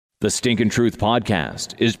The Stinkin' Truth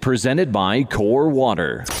podcast is presented by Core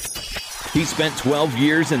Water. He spent 12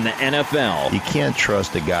 years in the NFL. You can't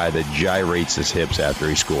trust a guy that gyrates his hips after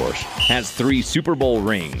he scores. Has 3 Super Bowl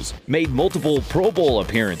rings, made multiple Pro Bowl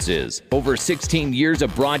appearances, over 16 years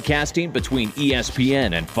of broadcasting between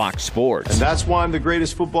ESPN and Fox Sports. And that's why I'm the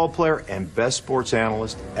greatest football player and best sports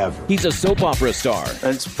analyst ever. He's a soap opera star.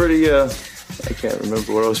 It's pretty, I can't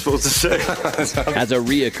remember what I was supposed to say. Has a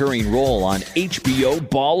reoccurring role on HBO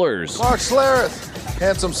Ballers. Mark Schlereth,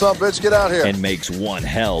 handsome sumbitch, get out here. And makes one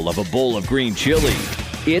hell of a bowl of green chili.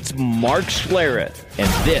 It's Mark Schlereth,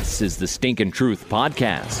 and this is the Stinkin' Truth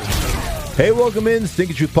podcast. Hey, welcome in,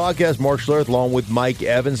 Stinkin' Truth podcast. Mark Schlereth, along with Mike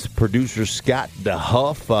Evans, producer Scott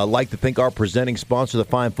DeHuff. I'd like to thank our presenting sponsor, the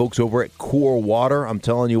fine folks over at Core Water. I'm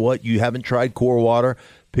telling you what, you haven't tried Core Water,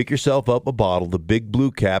 pick yourself up a bottle, the big blue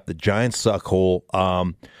cap, the giant suck hole.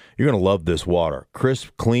 You're going to love this water. Crisp,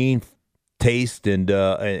 clean taste,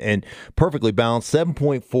 and perfectly balanced.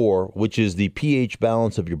 7.4, which is the pH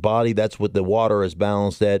balance of your body. That's what the water is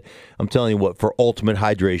balanced at. I'm telling you what, for ultimate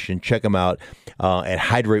hydration, check them out at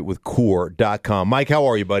hydratewithcore.com. Mike, how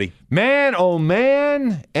are you, buddy? Man, oh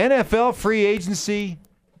man, NFL free agency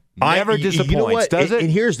never disappoints, you know what? does it? And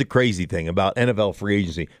here's the crazy thing about NFL free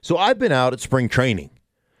agency. So I've been out at spring training.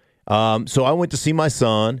 So I went to see my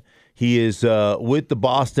son. He is with the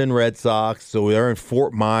Boston Red Sox, so they're in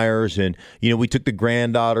Fort Myers, and we took the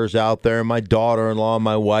granddaughters out there, and my daughter-in-law,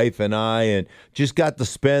 my wife, and I, and just got to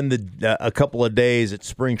spend a couple of days at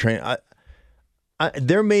spring training.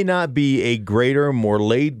 There may not be a greater, more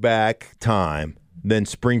laid-back time than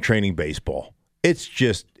spring training baseball.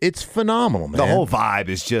 It's phenomenal, man. The whole vibe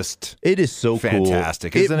is just it is so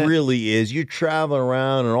fantastic, cool. Isn't it? It really is. You're traveling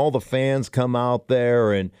around, and all the fans come out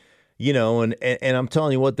there, and and I'm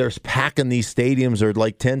telling you what, they're packing these stadiums. Are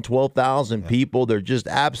like 10, 12,000 people. They're just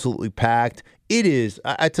absolutely packed. It is.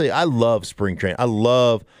 I tell you, I love spring training. I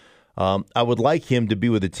would like him to be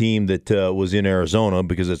with a team that was in Arizona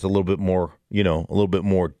because it's a little bit more,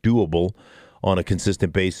 doable on a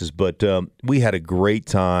consistent basis. But we had a great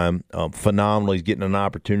time. Phenomenal. He's getting an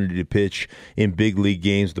opportunity to pitch in big league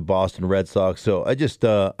games, the Boston Red Sox. So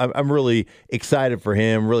I'm really excited for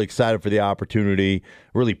him, really excited for the opportunity,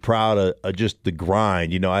 really proud of just the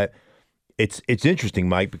grind. It's interesting,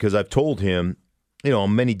 Mike, because I've told him,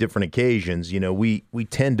 on many different occasions, we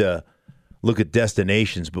tend to look at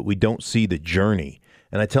destinations, but we don't see the journey.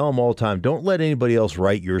 And I tell him all the time, don't let anybody else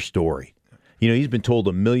write your story. He's been told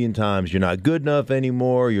a million times, you're not good enough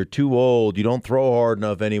anymore, you're too old, you don't throw hard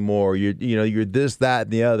enough anymore, you're this, that,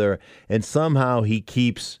 and the other. And somehow he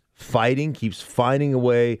keeps keeps finding a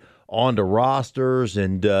way onto rosters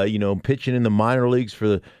and, pitching in the minor leagues for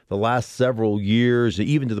the last several years,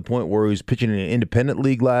 even to the point where he was pitching in an independent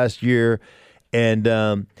league last year. And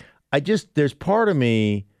there's part of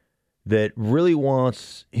me that really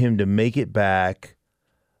wants him to make it back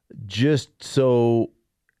just so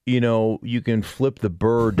you can flip the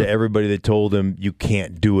bird to everybody that told him you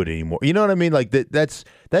can't do it anymore. You know what I mean? Like there's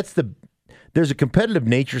a competitive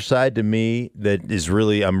nature side to me that is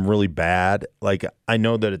I'm really bad. Like I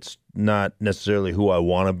know that it's not necessarily who I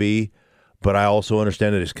want to be, but I also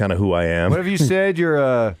understand that it's kind of who I am. What have you said?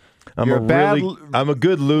 I'm a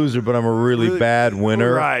good loser, but I'm a really bad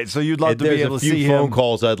winner. Right. So you'd love to be able to see him. There's a few phone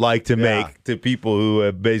calls I'd like to make to people who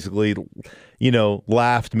have basically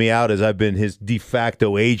laughed me out as I've been his de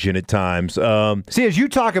facto agent at times. See, as you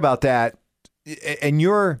talk about that, and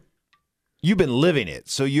you've been living it,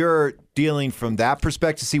 so you're dealing from that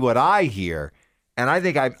perspective. See what I hear, and I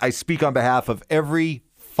think I speak on behalf of every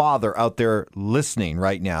father out there listening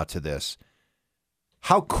right now to this.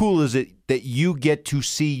 How cool is it that you get to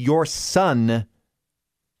see your son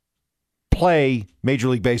play Major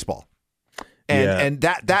League Baseball? And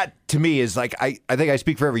that to me is like, I think I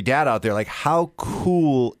speak for every dad out there. Like, how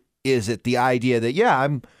cool is it, the idea that,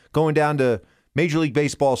 I'm going down to Major League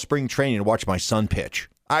Baseball spring training to watch my son pitch?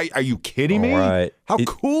 Are you kidding me? Right. How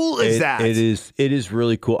cool is that? It is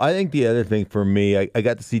really cool. I think the other thing for me, I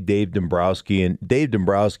got to see Dave Dombrowski, and Dave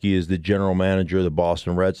Dombrowski is the general manager of the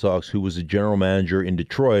Boston Red Sox, who was the general manager in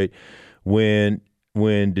Detroit when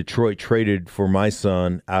Detroit traded for my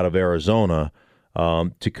son out of Arizona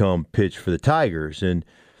to come pitch for the Tigers. And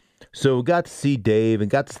so got to see Dave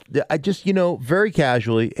and I just, very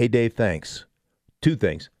casually, hey, Dave, thanks. 2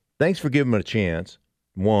 things. Thanks for giving him a chance.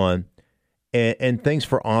 1, and thanks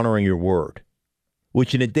for honoring your word,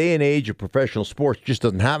 which in a day and age of professional sports just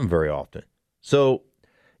doesn't happen very often. So,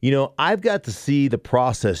 I've got to see the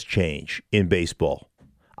process change in baseball.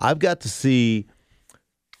 I've got to see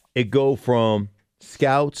it go from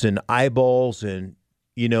scouts and eyeballs and,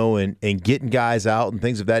 and getting guys out and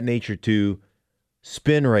things of that nature to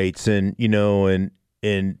spin rates and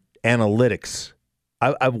analytics.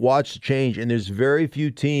 I've watched the change, and there's very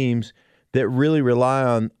few teams that really rely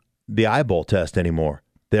on the eyeball test anymore.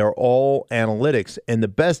 They're all analytics, and the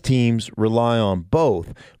best teams rely on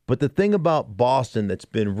both. But the thing about Boston that's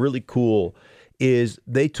been really cool is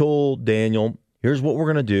they told Daniel, here's what we're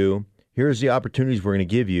going to do. Here's the opportunities we're going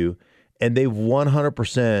to give you. And they've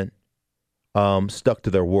 100% stuck to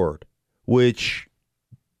their word, which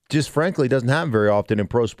just frankly doesn't happen very often in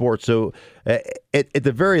pro sports. So at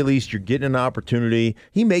the very least, you're getting an opportunity.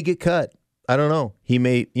 He may get cut. I don't know. He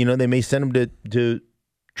may, they may send him to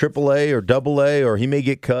AAA or AA, or he may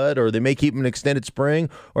get cut, or they may keep him an extended spring,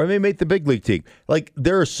 or he may make the big league team. Like,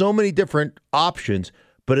 there are so many different options,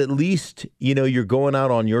 but at least, you're going out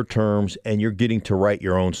on your terms and you're getting to write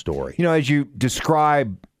your own story. As you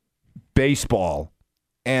describe baseball,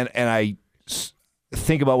 and I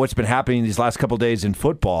think about what's been happening these last couple of days in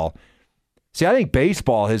football. See, I think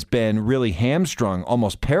baseball has been really hamstrung,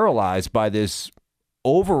 almost paralyzed by this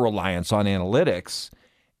over-reliance on analytics,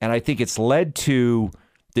 and I think it's led to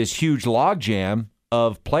this huge logjam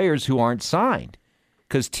of players who aren't signed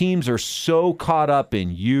because teams are so caught up in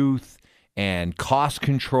youth and cost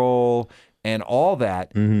control and all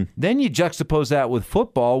that. Mm-hmm. Then you juxtapose that with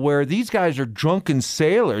football, where these guys are drunken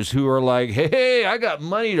sailors who are like, hey, I got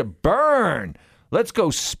money to burn. Let's go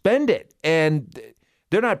spend it. And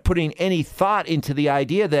they're not putting any thought into the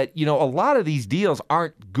idea that, a lot of these deals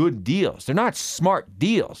aren't good deals. They're not smart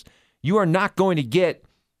deals. You are not going to get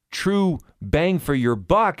true bang for your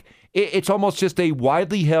buck. It's almost just a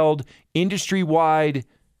widely held, industry-wide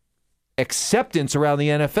acceptance around the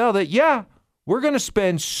NFL that, we're going to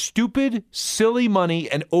spend stupid, silly money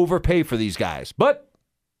and overpay for these guys. But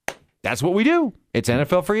that's what we do. It's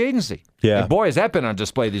NFL free agency. Yeah. And boy, has that been on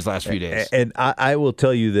display these last few days. And I will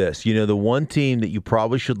tell you this, the one team that you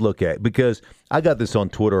probably should look at, because I got this on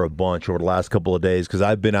Twitter a bunch over the last couple of days because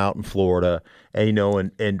I've been out in Florida,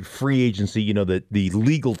 and, and free agency, the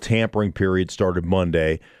legal tampering period started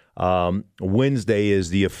Monday. Wednesday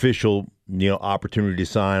is the official, opportunity to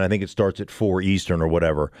sign. I think it starts at 4 Eastern or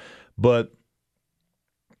whatever. But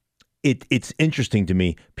it's interesting to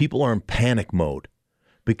me. People are in panic mode,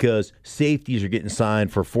 because safeties are getting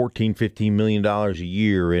signed for $14, $15 million a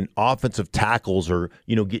year, and offensive tackles are,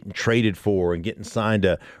 getting traded for and getting signed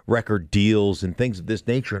to record deals and things of this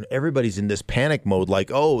nature. And everybody's in this panic mode,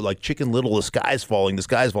 like Chicken Little, the sky's falling.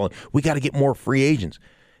 We got to get more free agents.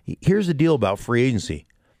 Here's the deal about free agency.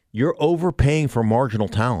 You're overpaying for marginal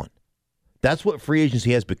talent. That's what free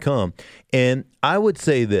agency has become. And I would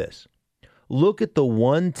say this. Look at the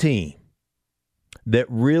one team that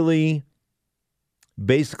really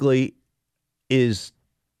basically is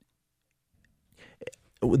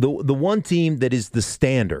the one team that is the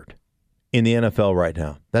standard in the NFL right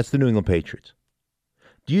now. That's the New England Patriots.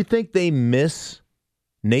 Do you think they miss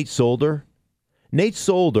Nate Solder? Nate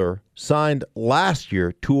Solder signed last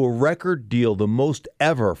year to a record deal, the most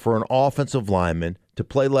ever for an offensive lineman to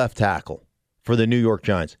play left tackle for the New York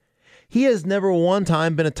Giants. He has never one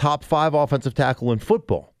time been a top 5 offensive tackle in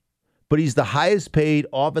football, but he's the highest paid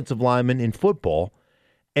offensive lineman in football.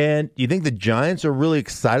 And you think the Giants are really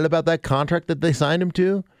excited about that contract that they signed him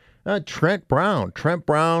to? Trent Brown. Trent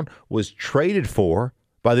Brown was traded for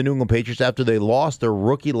by the New England Patriots after they lost their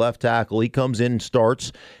rookie left tackle. He comes in and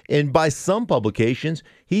starts, and by some publications,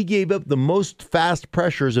 he gave up the most fast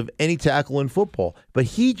pressures of any tackle in football. But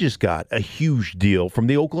he just got a huge deal from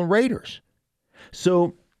the Oakland Raiders.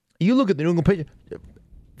 So you look at the New England Patriots,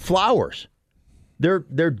 Flowers, their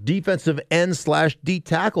defensive end/D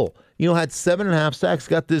tackle, had 7.5 sacks,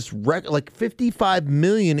 got this record, like $55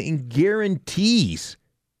 million in guarantees.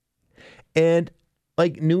 And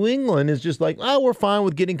New England is just like, we're fine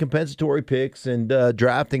with getting compensatory picks and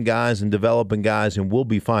drafting guys and developing guys, and we'll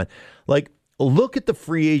be fine. Look at the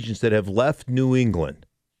free agents that have left New England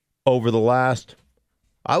over the last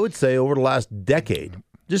decade.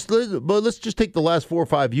 Let's just take the last 4 or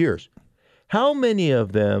 5 years. How many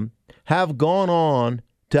of them have gone on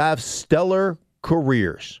to have stellar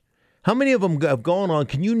careers? How many of them have gone on?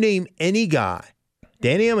 Can you name any guy?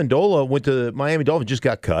 Danny Amendola went to the Miami Dolphins, just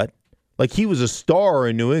got cut. He was a star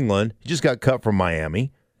in New England. He just got cut from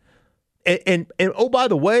Miami. And oh, by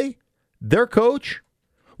the way, their coach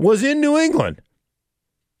was in New England.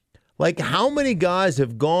 How many guys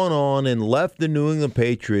have gone on and left the New England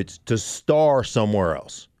Patriots to star somewhere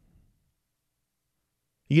else?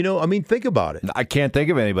 Think about it. I can't think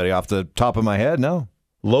of anybody off the top of my head, no.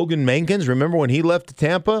 Logan Mankins, remember when he left to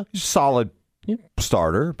Tampa? He's a solid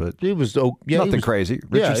starter, but he was nothing crazy.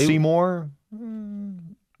 Richard Seymour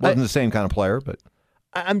wasn't the same kind of player, but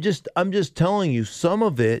I'm just telling you, some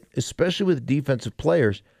of it, especially with defensive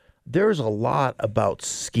players, there's a lot about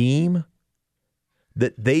scheme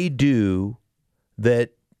that they do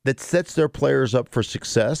that sets their players up for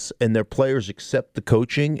success, and their players accept the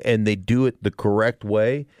coaching and they do it the correct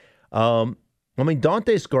way.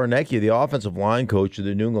 Dante Scarnecchia, the offensive line coach of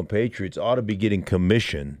the New England Patriots, ought to be getting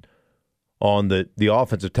commission on the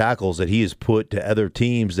offensive tackles that he has put to other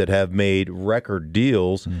teams that have made record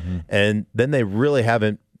deals, and then they really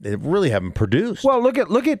haven't produced. Well,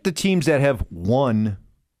 look at the teams that have won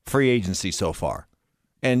free agency so far,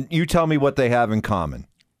 and you tell me what they have in common.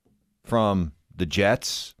 From the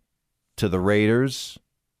Jets to the Raiders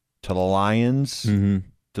to the Lions to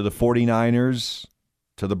the 49ers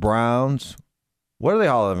to the Browns. What do they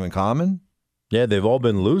all have in common? Yeah, they've all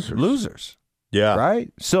been losers. Losers. Yeah.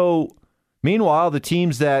 Right? So, meanwhile, the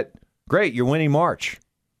teams that, great, you're winning March.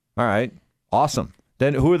 All right, awesome.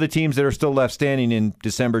 Then who are the teams that are still left standing in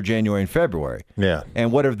December, January, and February? Yeah.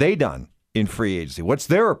 And what have they done in free agency? What's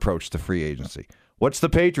their approach to free agency? What's the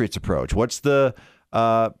Patriots' approach? What's the,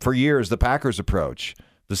 for years, the Packers' approach?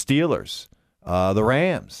 The Steelers? The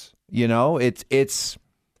Rams? You know, it's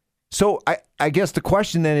so I guess the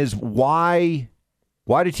question then is why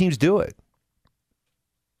do teams do it?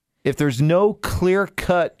 If there's no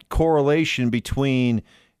clear-cut correlation between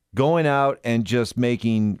going out and just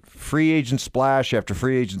making free agent splash after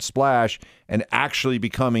free agent splash and actually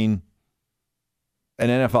becoming an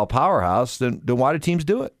NFL powerhouse, then why do teams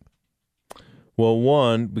do it? Well,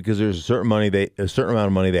 one, because there's a certain amount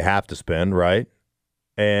of money they have to spend, right?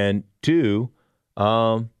 And two,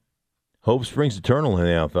 hope springs eternal in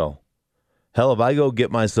the NFL. Hell, if I go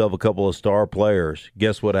get myself a couple of star players,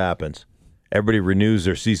 guess what happens? Everybody renews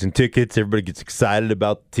their season tickets. Everybody gets excited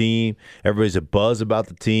about the team. Everybody's a buzz about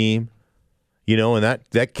the team. You know, and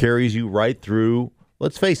that carries you right through,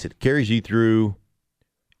 let's face it, carries you through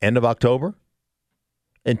end of October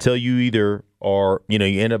until you either are, you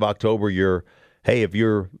end of October, if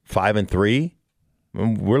you're 5-3,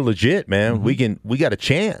 we're legit, man. Mm-hmm. We got a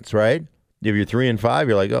chance, right? If you're 3-5,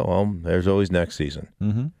 you're like, oh, well, there's always next season.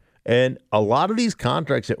 Mm-hmm. And a lot of these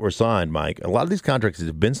contracts that were signed, Mike, a lot of these contracts that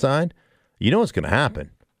have been signed, you know what's going to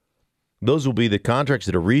happen. Those will be the contracts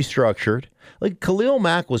that are restructured. Like Khalil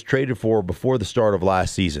Mack was traded for before the start of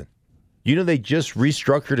last season. You know, they just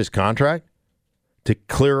restructured his contract to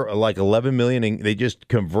clear like $11 million, and they just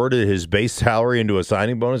converted his base salary into a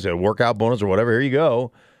signing bonus, a workout bonus, or whatever. Here you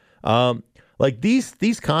go. Like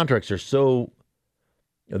these contracts are so,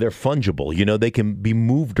 they're fungible. You know, they can be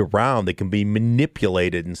moved around, they can be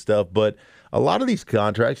manipulated and stuff. But a lot of these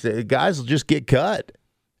contracts, guys will just get cut.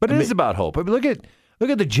 But it is about hope. I mean, look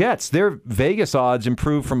at the Jets. Their Vegas odds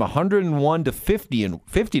improved from 101 to 50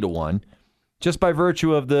 to 1 just by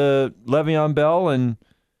virtue of the Le'Veon Bell and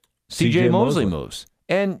C.J. Mosley moves.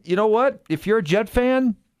 And you know what? If you're a Jet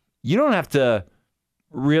fan, you don't have to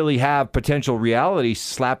really have potential reality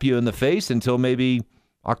slap you in the face until maybe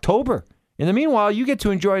October. In the meanwhile, you get to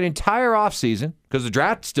enjoy an entire offseason, because the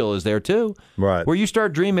draft still is there too, right? Where you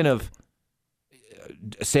start dreaming of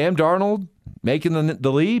Sam Darnold making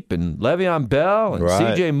the leap and Le'Veon Bell and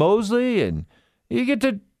C.J. Mosley, and you get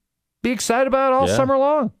to be excited about it all summer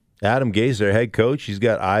long. Adam Gase, their head coach, he's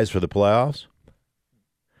got eyes for the playoffs.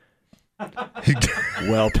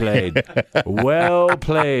 Well played. Well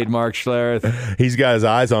played, Mark Schlereth. He's got his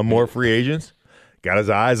eyes on more free agents. Got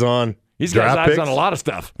his eyes on He's got his eyes on a lot of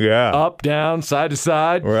stuff. Yeah. Up, down, side to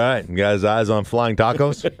side. Right. And got his eyes on flying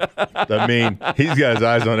tacos. I mean, he's got his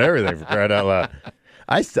eyes on everything, for crying out loud.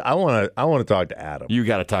 I want to talk to Adam. You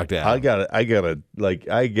got to talk to Adam.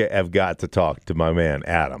 I have got to talk to my man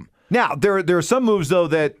Adam. Now, there are some moves though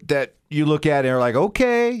that you look at and are like,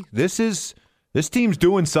 okay, this team's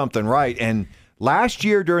doing something right. And last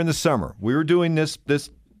year during the summer, we were doing this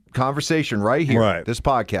conversation right here, this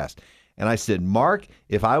podcast, and I said, Mark,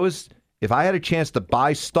 if I had a chance to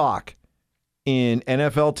buy stock in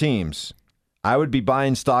NFL teams, I would be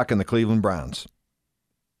buying stock in the Cleveland Browns,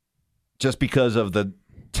 just because of the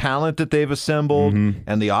talent that they've assembled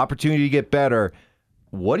and the opportunity to get better.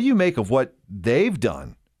 What do you make of what they've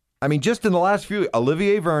done? I mean, just in the last few,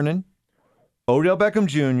 Olivier Vernon, Odell Beckham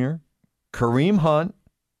Jr., Kareem Hunt.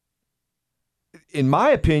 In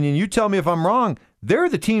my opinion, you tell me if I'm wrong, they're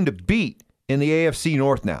the team to beat in the AFC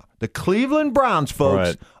North now. The Cleveland Browns,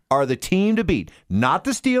 folks, are the team to beat. Not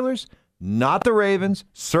the Steelers, not the Ravens,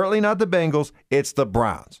 certainly not the Bengals. It's the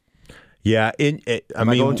Browns. Yeah. Am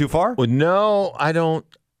I going too far? No, I don't.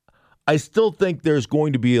 I still think there's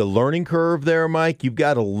going to be a learning curve there, Mike. You've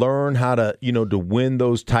got to learn how to, to win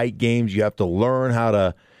those tight games. You have to learn how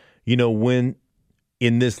to, win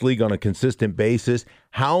in this league on a consistent basis.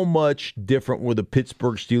 How much different will the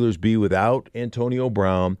Pittsburgh Steelers be without Antonio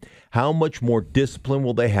Brown? How much more discipline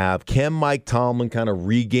will they have? Can Mike Tomlin kind of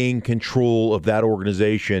regain control of that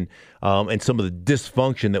organization and some of the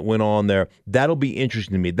dysfunction that went on there? That'll be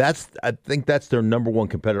interesting to me. I think that's their number one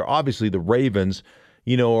competitor. Obviously, the Ravens,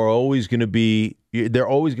 are always going to be – they're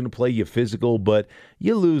always going to play you physical, but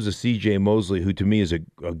you lose a C.J. Mosley, who to me is a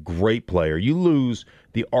great player. You lose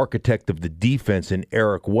the architect of the defense in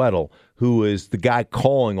Eric Weddle, who is the guy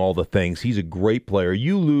calling all the things. He's a great player.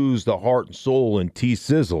 You lose the heart and soul in T.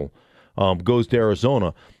 Sizzle, goes to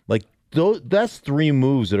Arizona. Like, that's three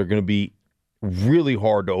moves that are going to be really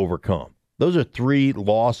hard to overcome. Those are three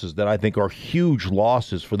losses that I think are huge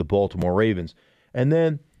losses for the Baltimore Ravens. And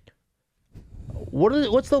then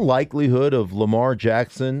what's the likelihood of Lamar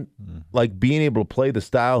Jackson being able to play the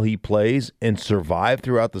style he plays and survive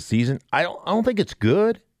throughout the season? I don't think it's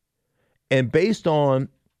good. And based on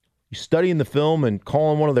studying the film and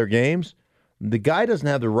calling one of their games, the guy doesn't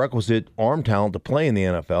have the requisite arm talent to play in the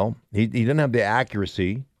NFL. He doesn't have the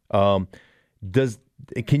accuracy.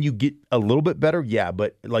 Can you get a little bit better? Yeah,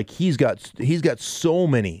 but he's got so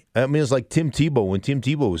many. I mean, it's like Tim Tebow when Tim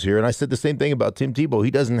Tebow was here, and I said the same thing about Tim Tebow.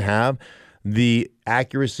 He doesn't have the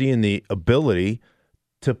accuracy and the ability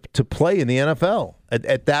to play in the NFL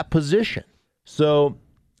at that position. So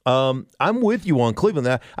I'm with you on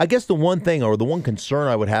Cleveland. I guess the one thing or the one concern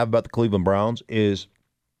I would have about the Cleveland Browns is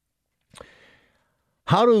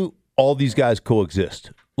how do all these guys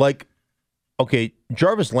coexist? Okay,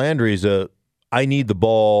 Jarvis Landry is I need the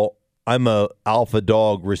ball, I'm a alpha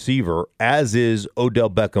dog receiver, as is Odell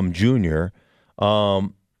Beckham Jr.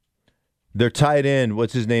 Their tight end,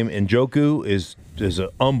 what's his name, Njoku, is an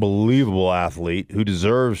unbelievable athlete who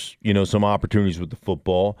deserves, some opportunities with the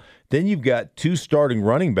football. Then you've got two starting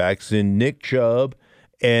running backs in Nick Chubb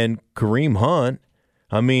and Kareem Hunt.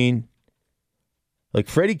 I mean,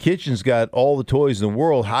 Freddie Kitchens got all the toys in the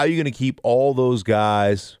world. How are you going to keep all those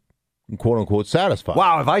guys, quote unquote, satisfied?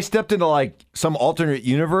 Wow, if I stepped into some alternate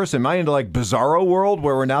universe, am I into Bizarro world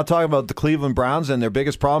where we're now talking about the Cleveland Browns and their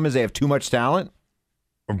biggest problem is they have too much talent?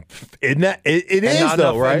 Isn't that it is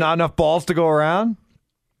though, right? And not enough balls to go around.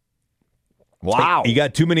 Wow, you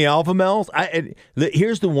got too many alpha males.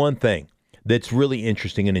 Here's the one thing that's really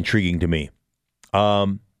interesting and intriguing to me.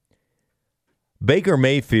 Baker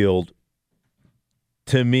Mayfield,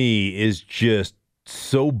 to me, is just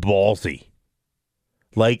so ballsy.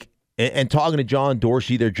 And talking to John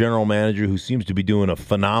Dorsey, their general manager, who seems to be doing a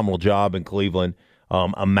phenomenal job in Cleveland,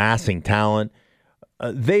 amassing talent.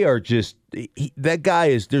 They are just that guy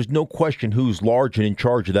is. There's no question who's large and in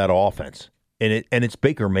charge of that offense, and it's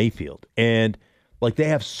Baker Mayfield. And they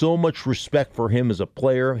have so much respect for him as a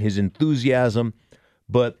player, his enthusiasm,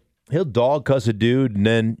 but he'll dog cuss a dude, and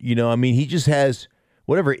then he just has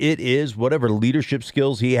whatever it is, whatever leadership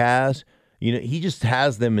skills he has. He just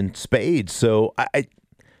has them in spades. So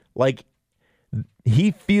he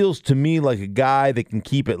feels to me like a guy that can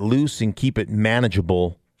keep it loose and keep it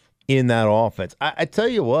manageable in that offense. I tell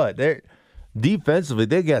you what, defensively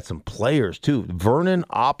they got some players too. Vernon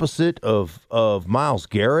opposite of Myles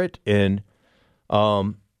Garrett and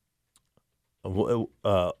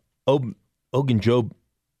Ogunjobi,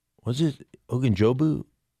 was it Ogunjobu?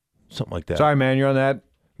 Something like that. Sorry, man, you're on that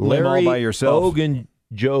limb all by yourself.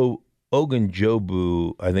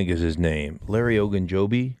 Ogunjobu, I think is his name. Larry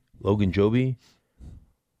Ogunjobi.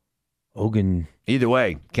 Either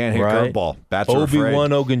way, can't hit curveball. Bats are afraid. Obi-Wan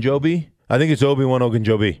Ogunjobi? I think it's Obi-Wan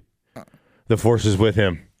Ogunjobi. The force is with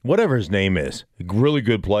him. Whatever his name is. A really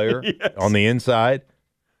good player on the inside.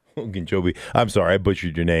 Ogunjobi. I'm sorry, I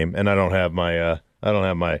butchered your name, and I don't have my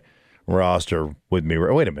roster with me.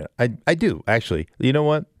 Wait a minute. I do, actually. You know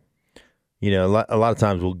what? A lot of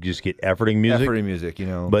times we'll just get efforting music.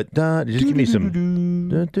 But just give me some.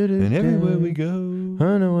 And everywhere we go.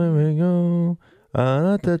 Everywhere we go.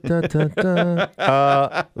 Larry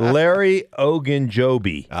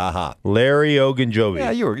Ogunjobi. Larry Ogunjobi.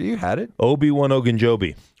 Yeah, you had it. Obi-Wan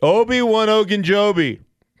Ogunjobi. Obi-Wan Ogunjobi.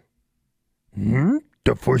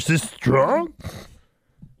 The force is strong?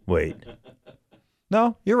 Wait.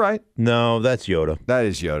 No, you're right. No, that's Yoda. That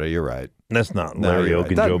is Yoda. You're right. That's not Larry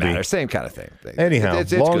Ogunjobi. Doesn't matter. Same kind of thing. Anyhow,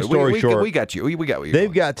 it's long good. story short, we got you. We got what you.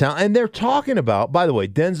 They've got talent, and they're talking about. By the way,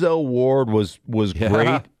 Denzel Ward was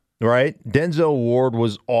great, right? Denzel Ward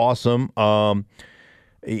was awesome.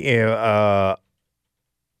 They've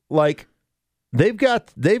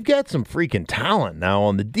got some freaking talent now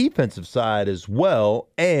on the defensive side as well.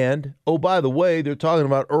 And oh, by the way, they're talking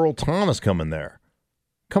about Earl Thomas coming there.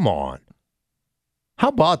 Come on, how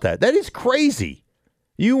about that? That is crazy.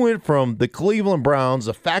 You went from the Cleveland Browns,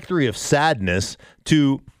 a factory of sadness,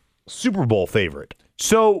 to Super Bowl favorite.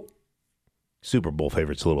 So, Super Bowl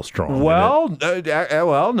favorite's a little strong. well,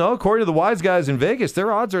 no. According to the wise guys in Vegas,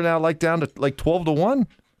 their odds are now down to 12-1.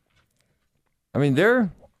 I mean,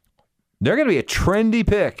 they're going to be a trendy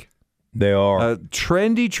pick. They are. A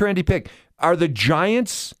trendy pick. Are the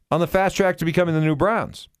Giants on the fast track to becoming the new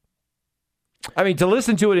Browns? I mean, to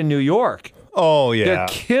listen to it in New York, Oh, yeah. they're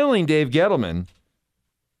killing Dave Gettleman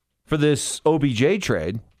for this OBJ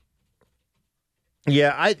trade.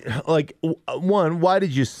 Yeah, one, why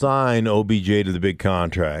did you sign OBJ to the big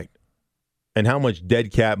contract? And how much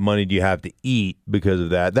dead cap money do you have to eat because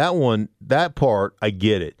of that? That part, I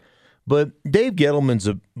get it. But Dave Gettleman's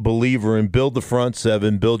a believer in build the front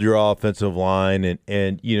seven, build your offensive line,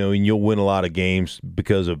 and you'll win a lot of games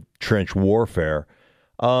because of trench warfare.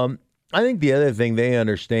 I think the other thing they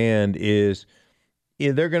understand is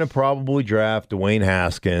they're going to probably draft Dwayne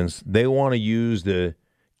Haskins. They want to use the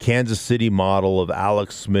Kansas City model of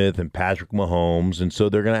Alex Smith and Patrick Mahomes, and so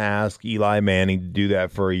they're going to ask Eli Manning to do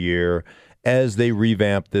that for a year as they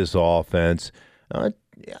revamp this offense.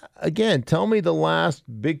 Again, tell me the last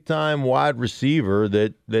big-time wide receiver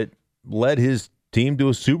that led his team to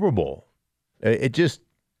a Super Bowl. It just,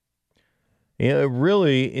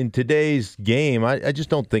 really, in today's game, I just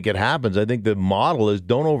don't think it happens. I think the model is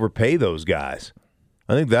don't overpay those guys.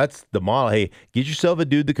 I think that's the model. Hey, get yourself a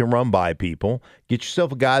dude that can run by people. Get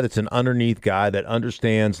yourself a guy that's an underneath guy that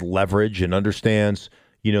understands leverage and understands,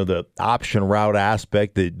 the option route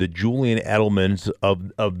aspect, the Julian Edelmans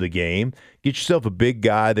of the game. Get yourself a big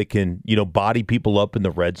guy that can, body people up in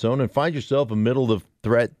the red zone, and find yourself a middle of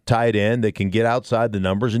threat tight end that can get outside the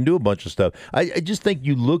numbers and do a bunch of stuff. I just think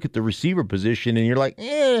you look at the receiver position and you're like,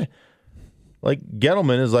 like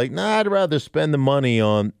Gettleman is like, nah, I'd rather spend the money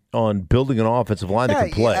on building an offensive line that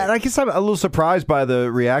can play. And I guess I'm a little surprised by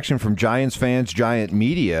the reaction from Giants fans, Giant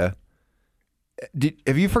media.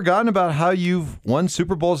 Have you forgotten about how you've won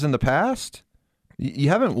Super Bowls in the past? You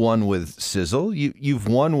haven't won with sizzle. You've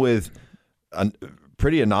won with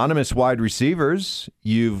pretty anonymous wide receivers.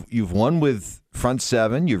 You've won with front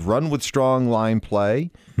seven. You've run with strong line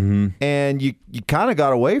play. Mm-hmm. And you kind of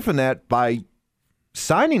got away from that by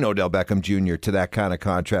signing Odell Beckham Jr. to that kind of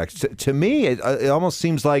contract. To me, it almost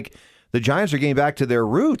seems like the Giants are getting back to their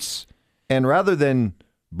roots. And rather than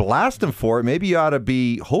blast them for it, maybe you ought to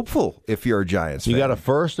be hopeful if you're a Giants fan. You got a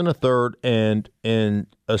first and a third and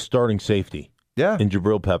a starting safety. Yeah. In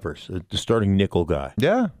Jabril Peppers, the starting nickel guy.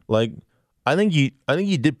 Yeah. I think you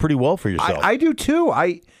did pretty well for yourself. I do too.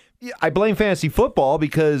 I blame fantasy football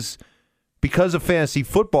because of fantasy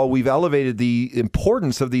football, we've elevated the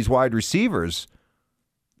importance of these wide receivers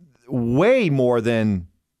way more than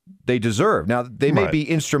they deserve. Now, they may be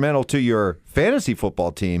instrumental to your fantasy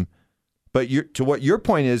football team, but to what your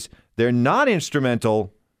point is, they're not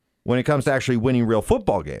instrumental when it comes to actually winning real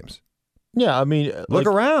football games. Yeah, I mean, look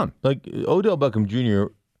around. Like Odell Beckham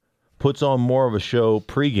Jr. puts on more of a show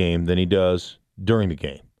pregame than he does during the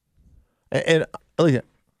game, and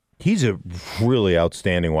he's a really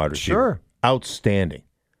outstanding wide receiver. Sure, outstanding.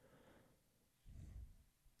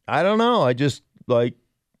 I don't know. I just look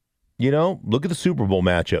at the Super Bowl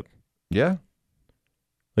matchup. Yeah.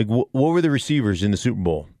 What were the receivers in the Super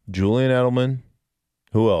Bowl? Julian Edelman.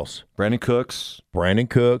 Who else? Brandon Cooks.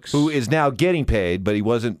 Who is now getting paid, but he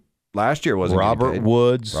wasn't last year. Robert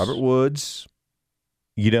Woods. Go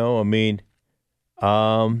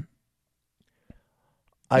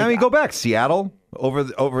back. Seattle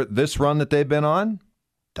over this run that they've been on.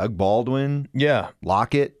 Doug Baldwin. Yeah.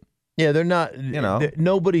 Lockett. Yeah, they're not.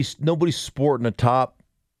 Nobody's sporting a top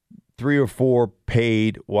 3 or 4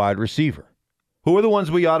 paid wide receiver. Who are the ones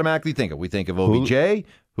we automatically think of? We think of OBJ,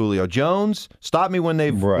 Julio Jones. Stop me when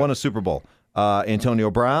they've won a Super Bowl. Antonio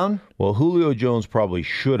Brown. Well, Julio Jones probably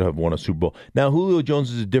should have won a Super Bowl. Now, Julio Jones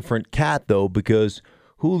is a different cat, though, because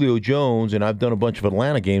Julio Jones, and I've done a bunch of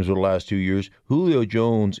Atlanta games over the last 2 years, Julio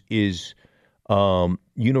Jones is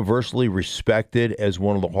universally respected as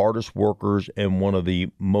one of the hardest workers and one of the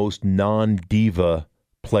most non-diva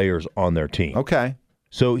players on their team. Okay.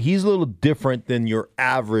 So he's a little different than your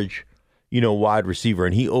average wide receiver,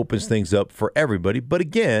 and he opens things up for everybody. But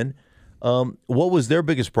again, what was their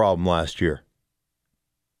biggest problem last year?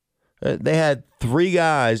 They had 3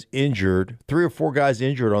 or 4 guys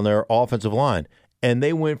injured on their offensive line, and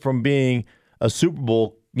they went from being a Super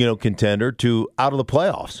Bowl, contender to out of the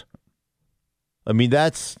playoffs. I mean,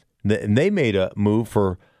 and they made a move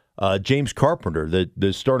for James Carpenter,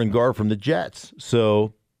 the starting guard from the Jets.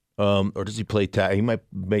 So. Or does he play tackle? He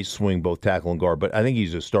may swing both tackle and guard, but I think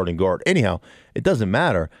he's a starting guard. Anyhow, it doesn't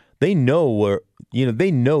matter. They know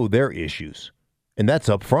they know their issues, and that's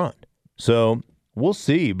up front. So we'll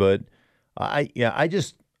see. But I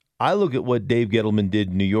look at what Dave Gettleman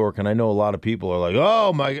did in New York, and I know a lot of people are like,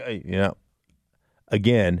 oh my God,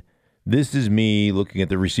 Again, this is me looking at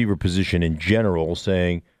the receiver position in general,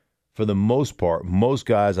 saying, for the most part, most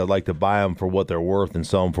guys, I'd like to buy them for what they're worth and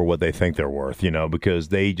sell them for what they think they're worth, because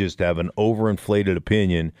they just have an overinflated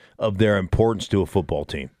opinion of their importance to a football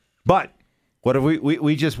team. But what if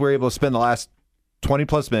we just were able to spend the last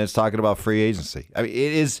 20-plus minutes talking about free agency? I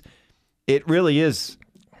mean, it really is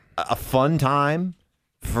a fun time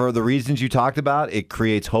for the reasons you talked about. It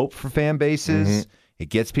creates hope for fan bases. Mm-hmm. It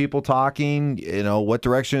gets people talking. What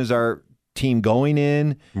direction is our team going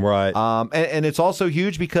in? Right. And it's also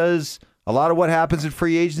huge because a lot of what happens in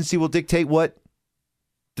free agency will dictate what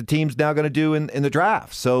the team's now going to do in the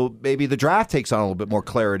draft. So maybe the draft takes on a little bit more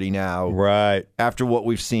clarity now. Right. After what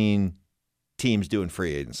we've seen teams do in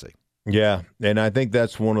free agency. Yeah. And I think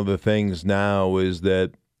that's one of the things now is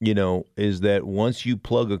that once you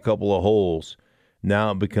plug a couple of holes,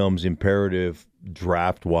 now it becomes imperative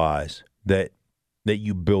draft-wise that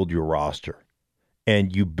you build your roster.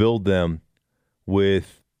 And you build them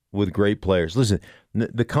with great players. Listen,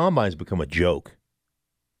 the Combine's become a joke.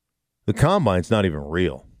 The Combine's not even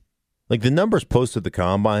real. Like, the numbers posted at the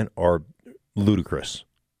Combine are ludicrous.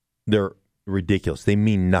 They're ridiculous. They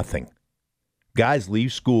mean nothing. Guys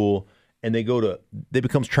leave school and they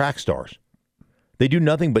become track stars. They do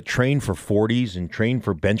nothing but train for 40s and train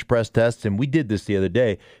for bench press tests. And we did this the other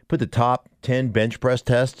day. Put the top 10 bench press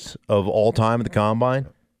tests of all time at the Combine.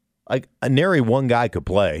 Like, nary one guy could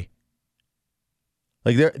play.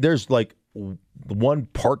 Like, there's like one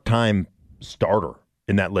part-time starter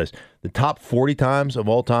in that list. The top 40 times of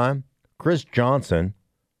all time, Chris Johnson,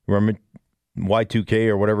 remember Y2K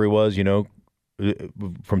or whatever he was,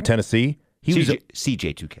 from Tennessee? He was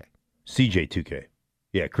CJ2K. CJ2K.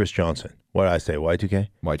 Yeah, Chris Johnson. What did I say? Y2K?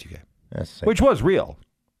 Y2K. That's the same. Which was real.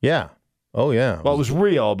 Yeah. Oh, yeah. Well, it was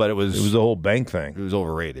real, but it was a whole bank thing. It was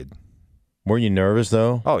overrated. Were you nervous,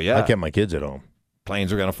 though? Oh, yeah. I kept my kids at home.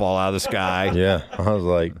 Planes were going to fall out of the sky. Yeah. I was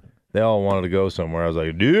like, they all wanted to go somewhere. I was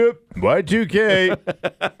like, yep,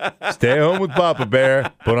 Y2K. Stay home with Papa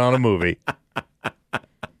Bear. Put on a movie.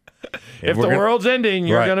 If the world's ending,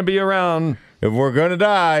 you're going to be around. If we're going to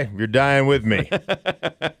die, you're dying with me.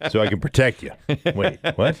 So I can protect you. Wait,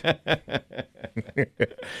 what?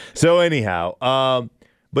 So anyhow,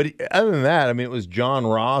 but other than that, I mean, it was John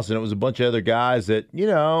Ross and it was a bunch of other guys that,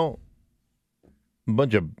 a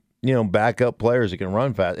bunch of, backup players that can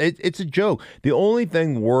run fast. It's a joke. The only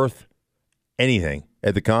thing worth anything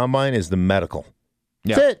at the Combine is the medical.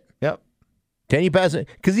 That's it. Yep. Can you pass it?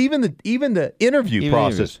 Because even the interview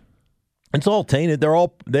process, it's all tainted. They're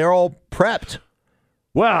all prepped.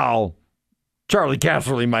 Well, Charlie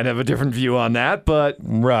Casserly might have a different view on that, but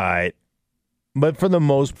right. But for the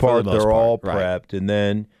most part, they're all prepped. Right. And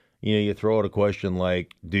then you throw out a question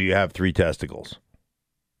like, "Do you have 3 testicles,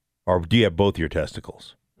 or do you have both your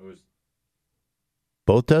testicles?"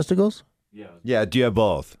 Both testicles? Yeah. Yeah. Do you have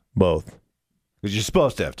both? Both. Because you're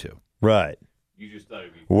supposed to have 2. Right. You just thought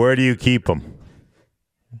it'd be. Where do you keep them?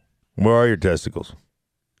 Where are your testicles?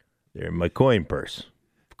 They're in my coin purse,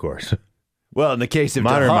 of course. Well, in the case of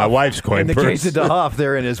mine are in my wife's coin purse. In the case of DeHuff,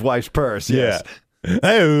 they're in his wife's purse. Yes. Yeah.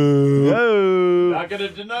 Hey. Not gonna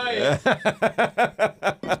deny it.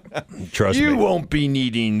 Trust me. You won't be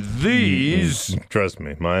needing these. Trust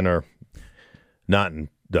me. Mine are not in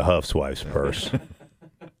DeHuff's wife's purse.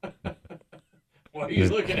 What are you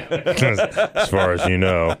looking at? As far as you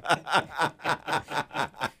know.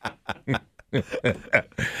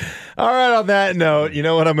 All right, on that note, you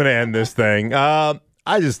know what? I'm going to end this thing. I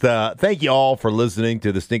just thank you all for listening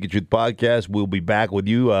to the Stinking Truth Podcast. We'll be back with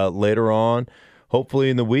you later on, hopefully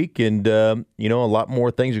in the week. And, a lot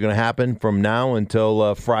more things are going to happen from now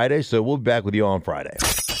until Friday. So we'll be back with you on Friday.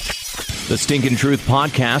 The Stinking Truth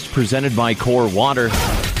Podcast, presented by Core Water.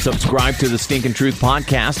 Subscribe to the Stinking Truth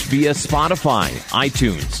Podcast via Spotify,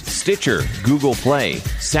 iTunes, Stitcher, Google Play,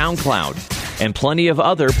 SoundCloud, and plenty of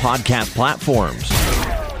other podcast platforms.